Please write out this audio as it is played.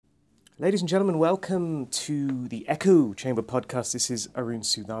Ladies and gentlemen, welcome to the Echo Chamber podcast. This is Arun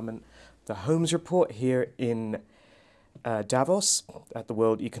Sudhaman, the Holmes Report here in Davos at the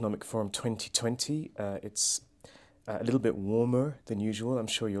World Economic Forum 2020. It's a little bit warmer than usual. I'm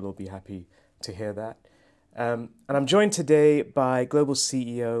sure you'll all be happy to hear that. And I'm joined today by Global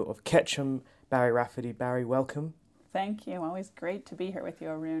CEO of Ketchum, Barri Rafferty. Barri, welcome. Thank you. Always great to be here with you,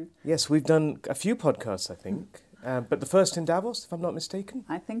 Arun. Yes, we've done a few podcasts, I think. But the first in Davos, if I'm not mistaken?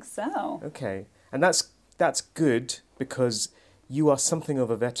 I think so. Okay. And that's good because you are something of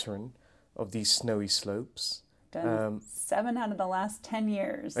a veteran of these snowy slopes. Done 7 out of the last 10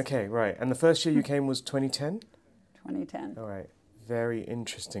 years. Okay, right. And the first year you came was 2010? 2010. All right. Very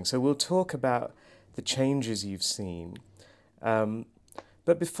interesting. So we'll talk about the changes you've seen.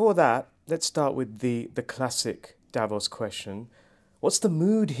 But before that, let's start with the classic Davos question. What's the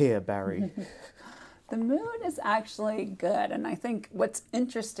mood here, Barri? The mood is actually good, and I think what's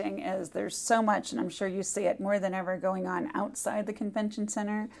interesting is there's so much, and I'm sure you see it more than ever, going on outside the convention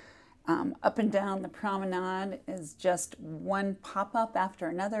center. Up and down the promenade is just one pop-up after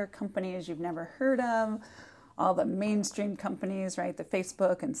another, companies you've never heard of, all the mainstream companies, right, the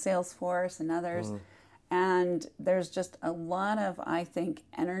Facebook and Salesforce and others. And there's just a lot of, I think,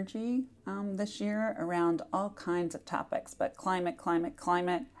 energy this year around all kinds of topics, but climate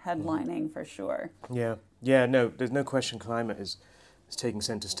headlining for sure. Yeah, no, there's no question climate is taking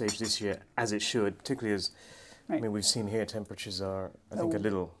center stage this year, as it should, particularly as, Right. I mean, we've seen here temperatures are, I think, a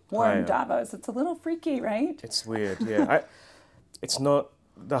little Warm higher. Davos, it's a little freaky, right? It's weird, yeah. It's not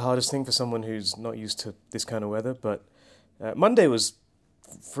the hardest thing for someone who's not used to this kind of weather, but Monday was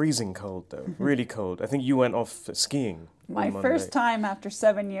freezing cold, though, really cold. I think you went off skiing. My on Monday. first time after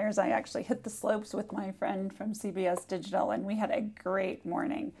 7 years, I actually hit the slopes with my friend from CBS Digital, and we had a great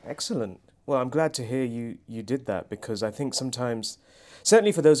morning. Excellent. Well, I'm glad to hear you did that, because I think sometimes,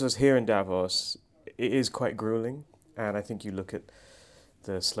 certainly for those of us here in Davos, it is quite grueling. And I think you look at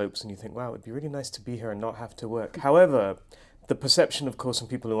the slopes and you think, wow, it'd be really nice to be here and not have to work. However, the perception, of course, from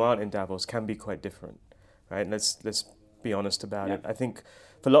people who aren't in Davos can be quite different, right? And let's be honest about it. I think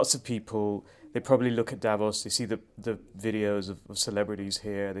for lots of people, they probably look at Davos, they see the videos of celebrities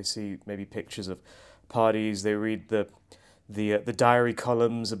here, they see maybe pictures of parties, they read the diary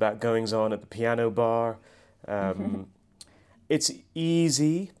columns about goings on at the piano bar. It's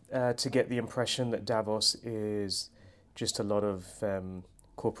easy to get the impression that Davos is just a lot of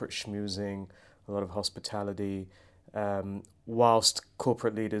corporate schmoozing, a lot of hospitality, whilst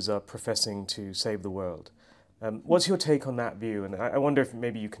corporate leaders are professing to save the world. What's your take on that view? And I wonder if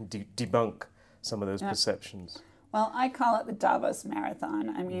maybe you can debunk some of those perceptions. Well, I call it the Davos Marathon.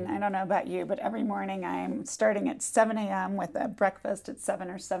 I mean, I don't know about you, but every morning I'm starting at 7 a.m. with a breakfast at 7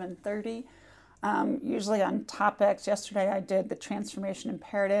 or 7:30, usually on topics. Yesterday I did the Transformation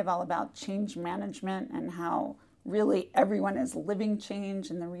Imperative, all about change management and how really everyone is living change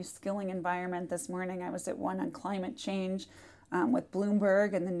in the reskilling environment. This morning I was at one on climate change with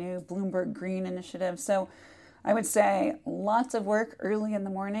Bloomberg and the new Bloomberg Green Initiative. So I would say lots of work early in the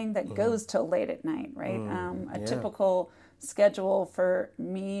morning that goes till late at night, right? A typical schedule for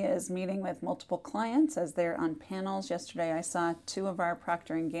me is meeting with multiple clients as they're on panels. Yesterday I saw 2 of our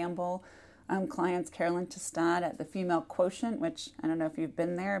Procter & Gamble clients, Carolyn Testad at the Female Quotient, which I don't know if you've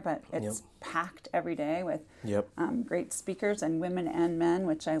been there, but it's packed every day with great speakers and women and men,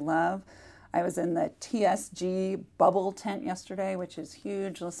 which I love. I was in the TSG bubble tent yesterday, which is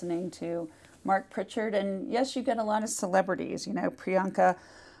huge, listening to Mark Pritchard. And yes, you get a lot of celebrities. You know, Priyanka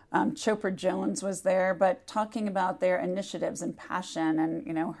Chopra Jones was there, but talking about their initiatives and passion and,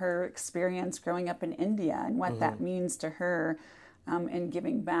 you know, her experience growing up in India and what that means to her in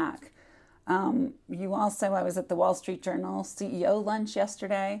giving back. I was at the Wall Street Journal CEO lunch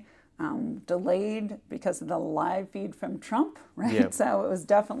yesterday. Delayed because of the live feed from Trump, right? Yep. So it was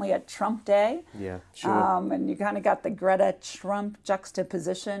definitely a Trump day. Yeah, sure. And you kind of got the Greta Trump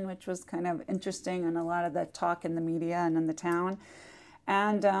juxtaposition, which was kind of interesting in a lot of the talk in the media and in the town.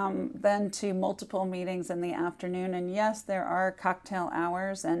 And then to multiple meetings in the afternoon. And yes, there are cocktail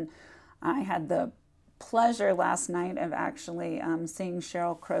hours. And I had the pleasure last night of actually seeing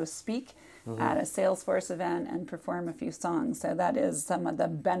Sheryl Crow speak at a Salesforce event and perform a few songs. So that is some of the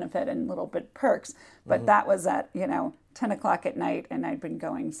benefit and little bit perks. But that was at, 10 o'clock at night, and I'd been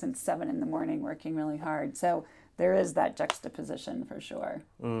going since 7 in the morning working really hard. So there is that juxtaposition for sure.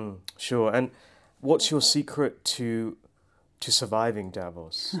 Sure. And what's your secret to surviving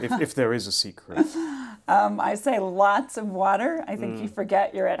Davos, if there is a secret? I say lots of water. I think you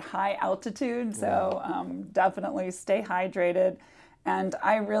forget you're at high altitude, so definitely stay hydrated. And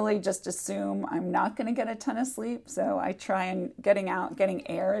I really just assume I'm not going to get a ton of sleep. So I try and getting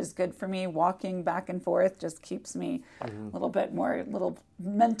air is good for me. Walking back and forth just keeps me a little bit more, little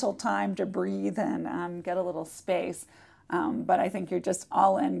mental time to breathe and get a little space. But I think you're just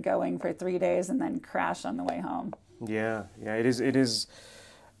all in going for 3 days and then crash on the way home. Yeah, it is.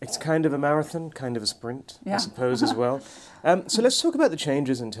 It's kind of a marathon, kind of a sprint, I suppose, as well. So let's talk about the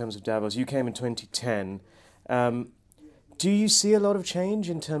changes in terms of Davos. You came in 2010. Do you see a lot of change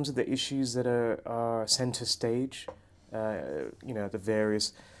in terms of the issues that are center stage? The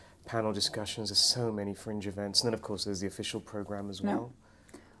various panel discussions. There's so many fringe events. And then, of course, there's the official program as well. No.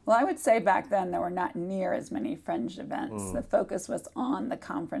 Well, I would say back then there were not near as many fringe events. The focus was on the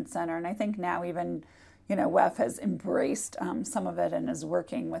conference center. And I think now even, WEF has embraced some of it and is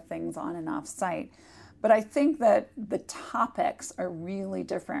working with things on and off site. But I think that the topics are really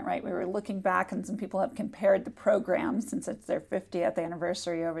different, right? We were looking back and some people have compared the programs since it's their 50th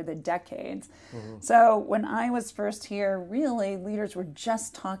anniversary over the decades. So when I was first here, really leaders were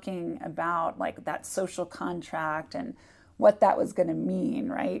just talking about like that social contract and what that was going to mean,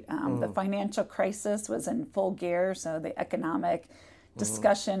 right? The financial crisis was in full gear, so the economic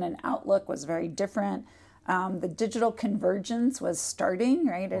discussion and outlook was very different. The digital convergence was starting,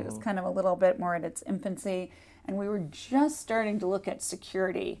 right? It was kind of a little bit more at its infancy. And we were just starting to look at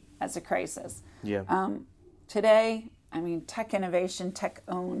security as a crisis. Today, tech innovation, tech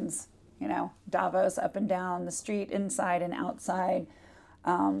owns, Davos up and down the street, inside and outside.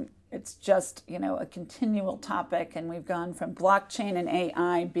 It's just, a continual topic. And we've gone from blockchain and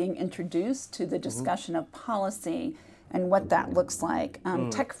AI being introduced to the discussion of policy and what that looks like.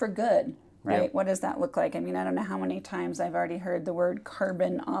 Tech for good. Right? What does that look like? I don't know how many times I've already heard the word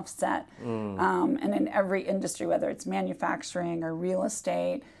carbon offset. And in every industry, whether it's manufacturing or real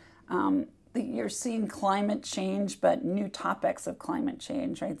estate, you're seeing climate change, but new topics of climate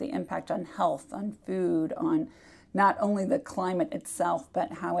change, right? The impact on health, on food, on not only the climate itself,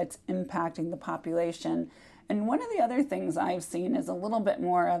 but how it's impacting the population. And one of the other things I've seen is a little bit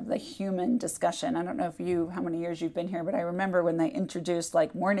more of the human discussion. I don't know how many years you've been here, but I remember when they introduced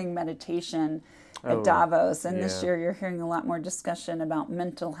like morning meditation at Davos. And this year you're hearing a lot more discussion about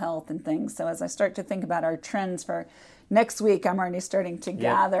mental health and things. So as I start to think about our trends for next week, I'm already starting to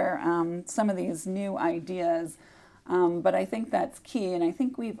gather some of these new ideas. But I think that's key. And I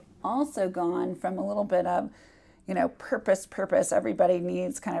think we've also gone from a little bit of purpose. Everybody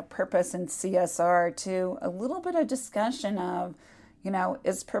needs kind of purpose and CSR to a little bit of discussion of,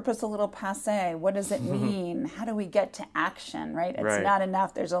 is purpose a little passé? What does it mean? How do we get to action, right? It's not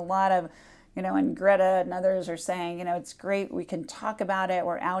enough. There's a lot of, and Greta and others are saying, it's great. We can talk about it.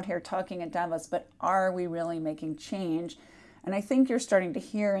 We're out here talking at Davos, but are we really making change? And I think you're starting to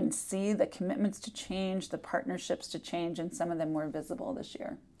hear and see the commitments to change, the partnerships to change, and some of them were visible this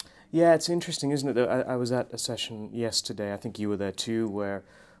year. Yeah, it's interesting, isn't it? I was at a session yesterday, I think you were there too, where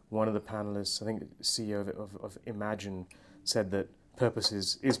one of the panelists, I think the CEO of Imagine, said that purpose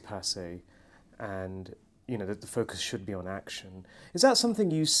is passé and, that the focus should be on action. Is that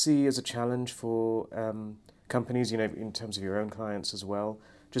something you see as a challenge for companies, in terms of your own clients as well?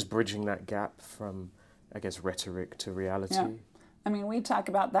 Just bridging that gap from, I guess, rhetoric to reality? Yeah. We talk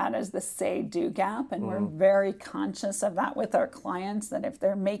about that as the say-do gap, and we're very conscious of that with our clients, that if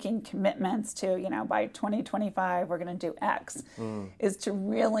they're making commitments to, by 2025, we're going to do X, is to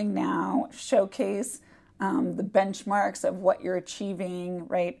really now showcase the benchmarks of what you're achieving,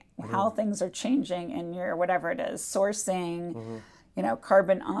 right? How things are changing in your, whatever it is, sourcing,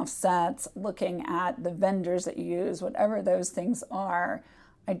 carbon offsets, looking at the vendors that you use, whatever those things are.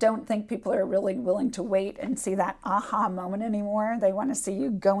 I don't think people are really willing to wait and see that aha moment anymore. They want to see you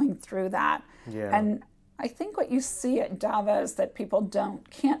going through that. And I think what you see at Davos that people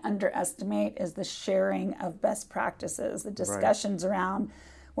can't underestimate is the sharing of best practices, the discussions around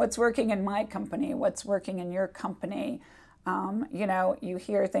what's working in my company, what's working in your company. You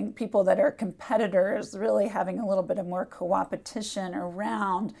hear people that are competitors really having a little bit of more co-opetition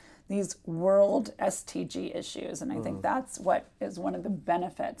around these world SDG issues. And I think that's what is one of the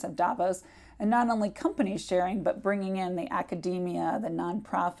benefits of Davos. And not only companies sharing, but bringing in the academia, the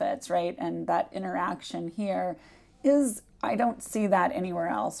nonprofits, right? And that interaction here I don't see that anywhere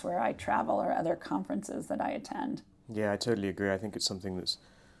else where I travel or other conferences that I attend. Yeah, I totally agree. I think it's something that's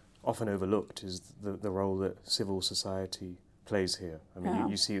often overlooked, is the role that civil society plays here.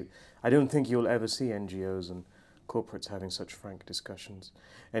 You see, I don't think you'll ever see NGOs and corporates having such frank discussions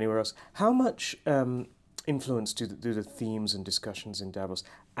anywhere else. How much influence do the themes and discussions in Davos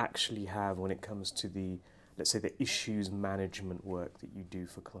actually have when it comes to the let's say, the issues management work that you do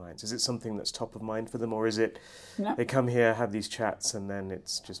for clients? Is it something that's top of mind for them, or is it No. they come here, have these chats, and then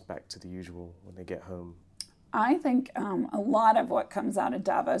it's just back to the usual when they get home? I think a lot of what comes out of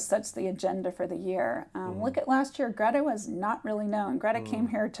Davos sets the agenda for the year. Look at last year, Greta was not really known. Greta came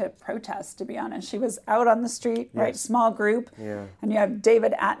here to protest, to be honest. She was out on the street, right, small group, and you have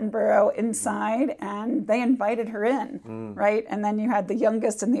David Attenborough inside, and they invited her in, right? And then you had the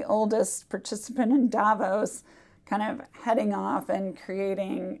youngest and the oldest participant in Davos kind of heading off and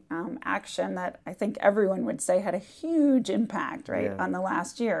creating action that I think everyone would say had a huge impact, right, on the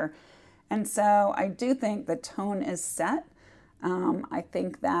last year. And so I do think the tone is set. I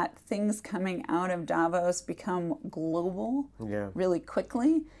think that things coming out of Davos become global really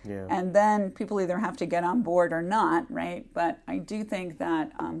quickly. And then people either have to get on board or not, right? But I do think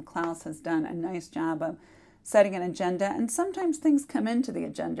that Klaus has done a nice job of setting an agenda. And sometimes things come into the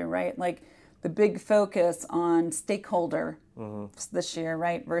agenda, right? Like the big focus on stakeholder this year,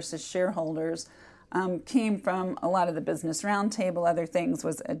 right, versus shareholders. Came from a lot of the business roundtable, other things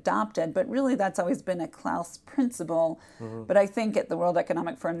was adopted, but really that's always been a Klaus principle. But I think at the World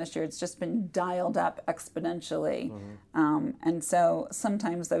Economic Forum this year, it's just been dialed up exponentially. And so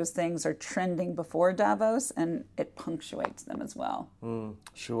sometimes those things are trending before Davos, and it punctuates them as well.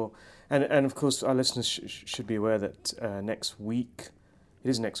 Sure. And of course, our listeners should be aware that next week, it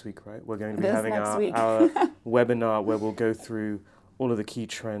is next week, right? We're going to be having our webinar where we'll go through all of the key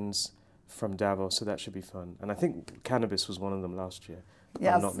trends from Davos, so that should be fun. And I think cannabis was one of them last year, if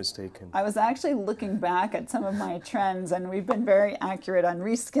I'm not mistaken. I was actually looking back at some of my trends, and we've been very accurate on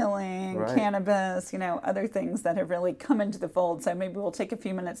reskilling, cannabis, other things that have really come into the fold. So maybe we'll take a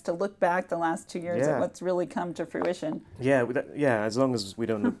few minutes to look back the last 2 years at what's really come to fruition. Yeah, as long as we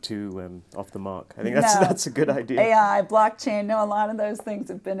don't look too off the mark. I think that's a good idea. AI, blockchain, a lot of those things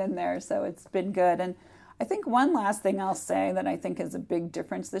have been in there, so it's been good. And I think one last thing I'll say that I think is a big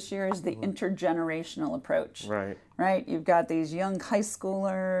difference this year is the intergenerational approach. Right? You've got these young high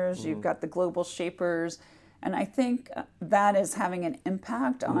schoolers, you've got the global shapers, and I think that is having an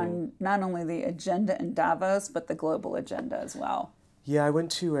impact on not only the agenda in Davos, but the global agenda as well. Yeah, I went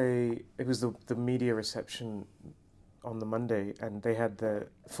to it was the media reception on the Monday, and they had the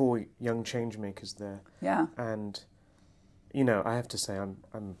 4 young change makers there. Yeah. And, I have to say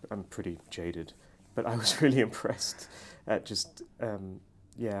I'm pretty jaded. But I was really impressed at just,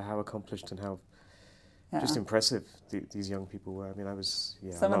 how accomplished and how just impressive these young people were. I mean,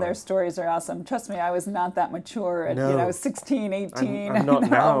 Some of their stories are awesome. Trust me, I was not that mature at 16, 18. I'm not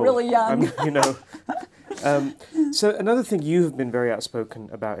now. I'm really young. So another thing you have been very outspoken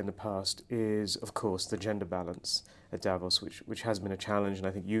about in the past is, of course, the gender balance at Davos, which has been a challenge. And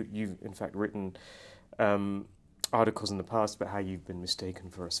I think you've in fact written articles in the past about how you've been mistaken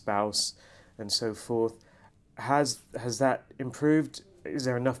for a spouse and so forth. Has that improved? Is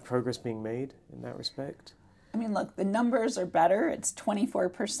there enough progress being made in that respect? I mean, look, the numbers are better. It's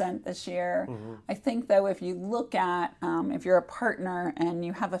 24% this year. I think, though, if you look at, if you're a partner and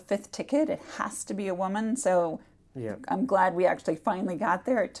you have a 5th ticket, it has to be a woman. So I'm glad we actually finally got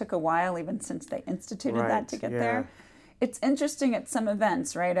there. It took a while, even since they instituted that, to get there. It's interesting at some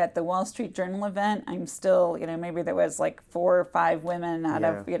events, right? At the Wall Street Journal event, I'm still, maybe there was like 4 or 5 women out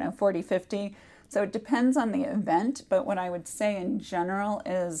of, 40, 50. So it depends on the event. But what I would say in general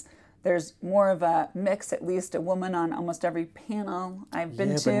is there's more of a mix, at least a woman on almost every panel I've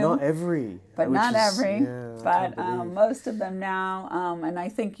been to. But not every. But most of them now. And I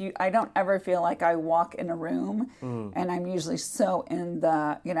think I don't ever feel like I walk in a room and I'm usually so in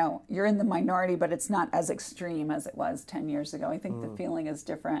the, you're in the minority, but it's not as extreme as it was 10 years ago. I think the feeling is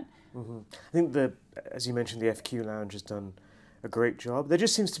different. I think as you mentioned, the FQ Lounge has done a great job. There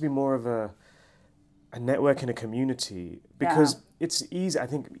just seems to be more of a network and a community, because it's easy. I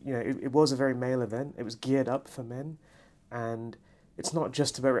think it was a very male event. It was geared up for men, and it's not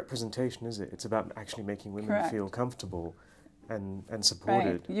just about representation, is it? It's about actually making women feel comfortable and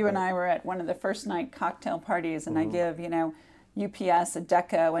supported. You and I were at one of the first night cocktail parties, and I give UPS,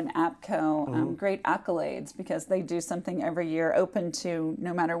 Adecco, and APCO great accolades, because they do something every year open to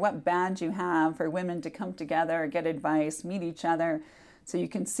no matter what badge you have for women to come together, get advice, meet each other, so you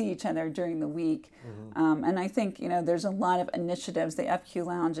can see each other during the week. And I think, there's a lot of initiatives. The FQ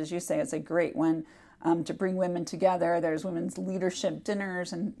Lounge, as you say, is a great one to bring women together. There's women's leadership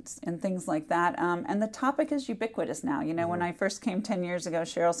dinners and things like that. And the topic is ubiquitous now. When I first came 10 years ago,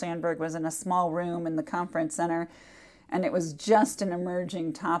 Sheryl Sandberg was in a small room in the conference center, and it was just an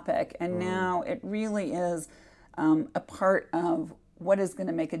emerging topic. And now it really is a part of what is going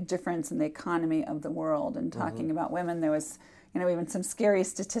to make a difference in the economy of the world. And talking about women, there was even some scary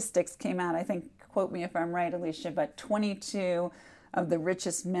statistics came out. I think, quote me if I'm right, Alicia, but 22 of the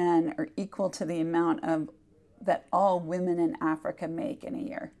richest men are equal to the amount of that all women in Africa make in a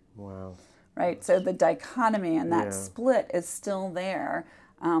year. Wow. Right? So the dichotomy and that split is still there.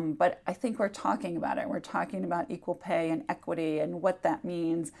 But I think we're talking about it. We're talking about equal pay and equity and what that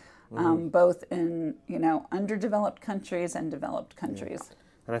means, both in, underdeveloped countries and developed countries. Yeah.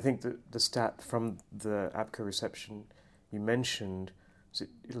 And I think the stat from the APCO reception you mentioned,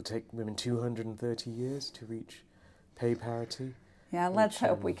 it'll take women 230 years to reach pay parity. Yeah, let's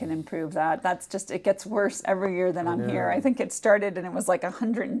hope we can improve that. That's just, it gets worse every year that I'm here. I think it started and it was like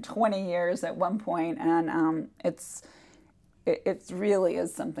 120 years at one point, and it really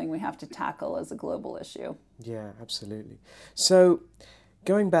is something we have to tackle as a global issue. Yeah, absolutely. So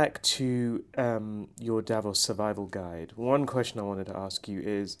going back to your Davos survival guide, one question I wanted to ask you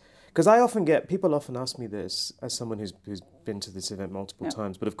is, because people often ask me this as someone who's been to this event multiple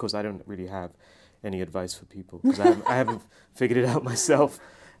times, but of course I don't really have any advice for people because I haven't figured it out myself.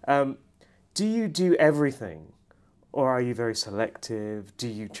 Do you do everything, or are you very selective? Do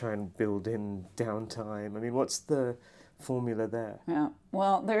you try and build in downtime? I mean, what's the formula there? Yeah,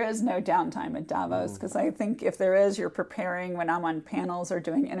 well, there is no downtime at Davos because I think if there is, you're preparing when I'm on panels or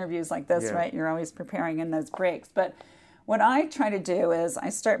doing interviews like this, right? You're always preparing in those breaks. But what I try to do is I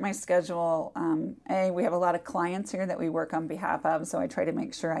start my schedule. We have a lot of clients here that we work on behalf of, so I try to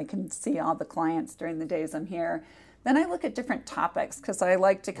make sure I can see all the clients during the days I'm here. Then I look at different topics because I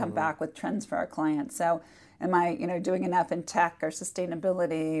like to come back with trends for our clients. So am I, doing enough in tech or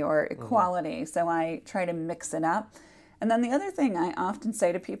sustainability or equality? So I try to mix it up. And then the other thing I often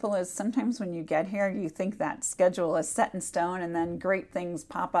say to people is sometimes when you get here, you think that schedule is set in stone and then great things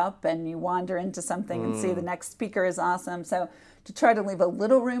pop up and you wander into something and see the next speaker is awesome. So to try to leave a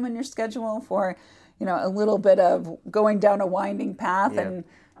little room in your schedule for, a little bit of going down a winding path and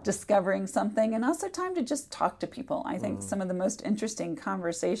discovering something, and also time to just talk to people. I think some of the most interesting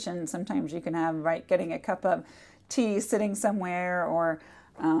conversations sometimes you can have, right, getting a cup of tea, sitting somewhere, or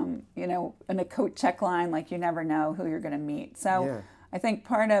in a coat check line, like you never know who you're going to meet. So I think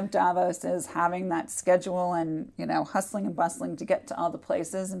part of Davos is having that schedule and, hustling and bustling to get to all the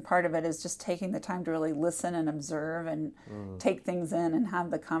places. And part of it is just taking the time to really listen and observe and take things in and have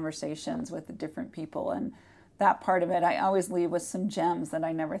the conversations with the different people. And that part of it, I always leave with some gems that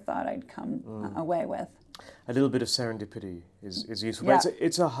I never thought I'd come away with. A little bit of serendipity is useful. But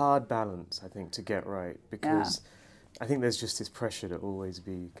it's a hard balance, I think, to get right because I think there's just this pressure to always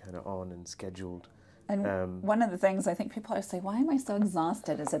be kind of on and scheduled. And one of the things I think people always say, why am I so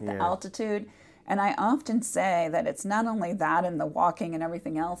exhausted? Is it the altitude? And I often say that it's not only that and the walking and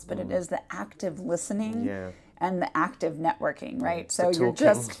everything else, but it is the active listening and the active networking, right? So you're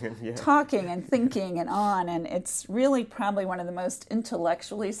just talking and thinking and on, and it's really probably one of the most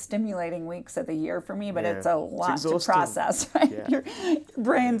intellectually stimulating weeks of the year for me, but it's a lot to process, right? Your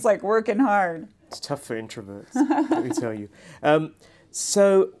brain's like working hard. It's tough for introverts, let me tell you.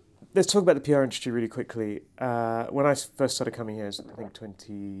 So let's talk about the PR industry really quickly. When I first started coming here, I think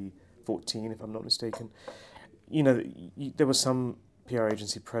 2014, if I'm not mistaken, there was some PR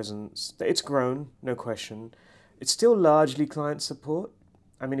agency presence. It's grown, no question. It's still largely client support.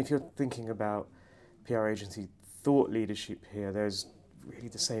 I mean, if you're thinking about PR agency thought leadership here, there's really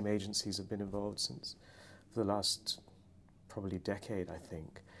the same agencies have been involved since for the last probably decade, I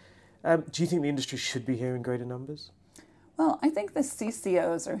think. Do you think the industry should be here in greater numbers? Well, I think the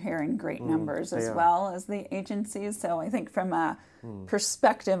CCOs are here in great numbers as well as the agencies. So I think from a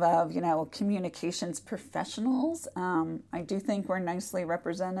perspective of, communications professionals, I do think we're nicely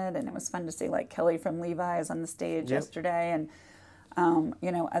represented. And it was fun to see like Kelly from Levi's on the stage yesterday and,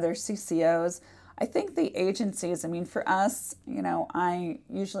 other CCOs. I think the agencies, for us, I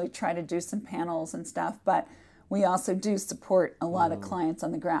usually try to do some panels and stuff, but we also do support a lot of clients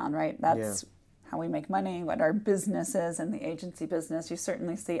on the ground, right? That's how we make money, what our business is in the agency business. You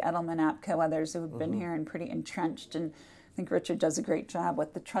certainly see Edelman, APCO, others who have been here and pretty entrenched. And I think Richard does a great job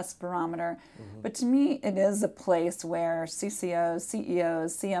with the trust barometer. But to me, it is a place where CCOs,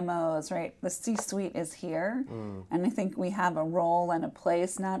 CEOs, CMOs, right? The C-suite is here. And I think we have a role and a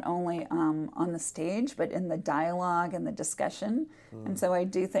place not only on the stage, but in the dialogue and the discussion. And so I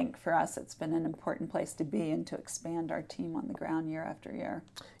do think for us, it's been an important place to be and to expand our team on the ground year after year.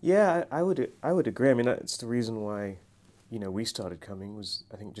 Yeah, I would agree. I mean, that's the reason why, we started coming was,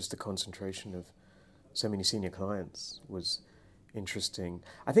 I think, just the concentration of so many senior clients was interesting.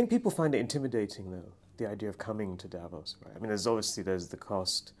 I think people find it intimidating, though, the idea of coming to Davos, right? I mean, there's the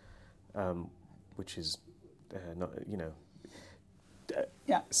cost, which is not,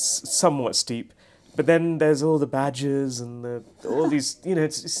 somewhat steep. But then there's all the badges and all these, it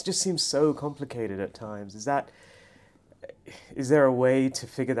just seems so complicated at times. Is there a way to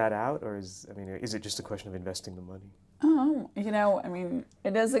figure that out, or is it just a question of investing the money?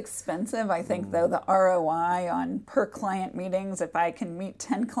 It is expensive. I think, though, the ROI on per client meetings, if I can meet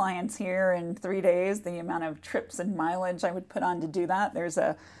 10 clients here in 3 days, the amount of trips and mileage I would put on to do that, there's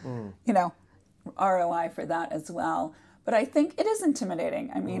a, ROI for that as well. But I think it is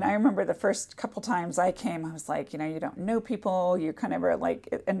intimidating. I remember the first couple times I came, I was like, you don't know people. You kind of are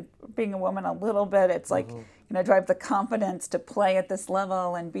like, and being a woman a little bit, it's like, do I have the confidence to play at this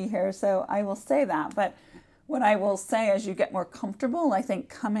level and be here? So I will say that. But what I will say, as you get more comfortable, I think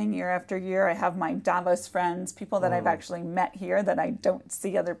coming year after year, I have my Davos friends, people that I've actually met here that I don't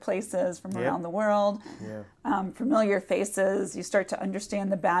see other places from around the world. Familiar faces. You start to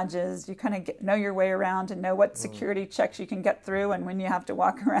understand the badges. You kind of know your way around and know what security checks you can get through and when you have to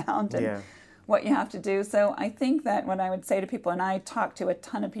walk around and what you have to do. So I think that what I would say to people, and I talk to a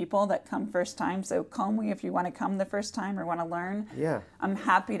ton of people that come first time, so call me if you want to come the first time or want to learn. I'm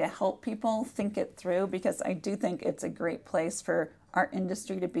happy to help people think it through, because I do think it's a great place for our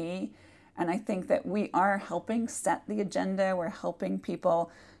industry to be. And I think that we are helping set the agenda. We're helping people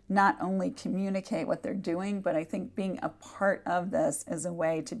not only communicate what they're doing, but I think being a part of this is a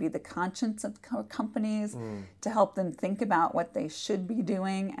way to be the conscience of companies, to help them think about what they should be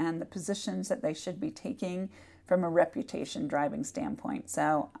doing and the positions that they should be taking from a reputation driving standpoint.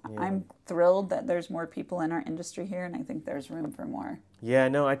 So I'm thrilled that there's more people in our industry here, and I think there's room for more. Yeah,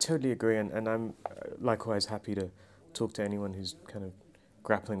 no, I totally agree. And I'm likewise happy to talk to anyone who's kind of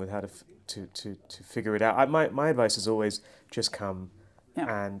grappling with how to figure it out. My advice is always just come.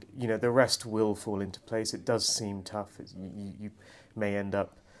 And the rest will fall into place. It does seem tough. You may end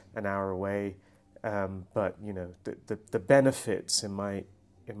up an hour away, but the benefits, in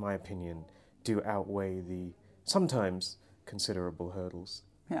my opinion, do outweigh the sometimes considerable hurdles.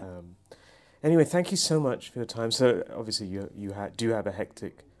 Anyway, thank you so much for your time. So obviously you do have a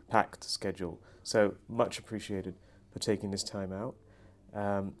hectic, packed schedule. So much appreciated for taking this time out.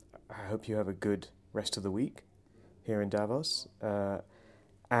 I hope you have a good rest of the week here in Davos.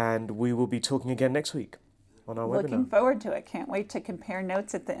 And we will be talking again next week on our webinar. Looking forward to it. Can't wait to compare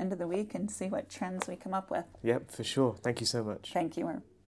notes at the end of the week and see what trends we come up with. Yep, for sure. Thank you so much. Thank you.